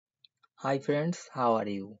Hi friends, how are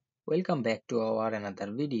you? Welcome back to our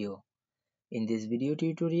another video. In this video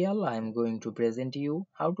tutorial, I am going to present you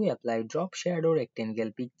how to apply drop shadow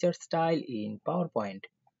rectangle picture style in PowerPoint.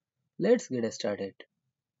 Let's get started.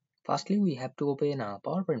 Firstly, we have to open a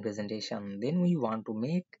PowerPoint presentation. Then we want to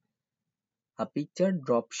make a picture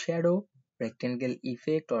drop shadow rectangle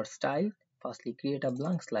effect or style. Firstly, create a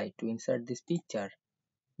blank slide to insert this picture.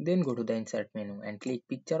 Then go to the insert menu and click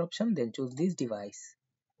picture option, then choose this device.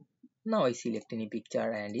 Now I select any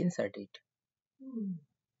picture and insert it.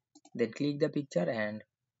 Then click the picture and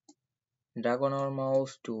drag on our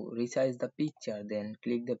mouse to resize the picture. Then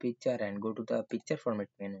click the picture and go to the picture format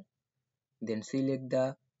menu. Then select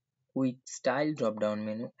the quick style drop down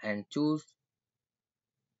menu and choose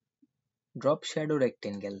drop shadow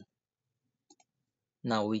rectangle.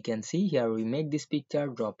 Now we can see here we make this picture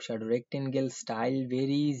drop shadow rectangle style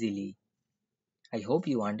very easily. I hope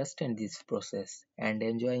you understand this process and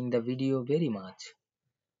enjoying the video very much.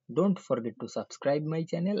 Don't forget to subscribe my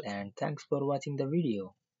channel and thanks for watching the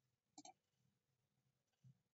video.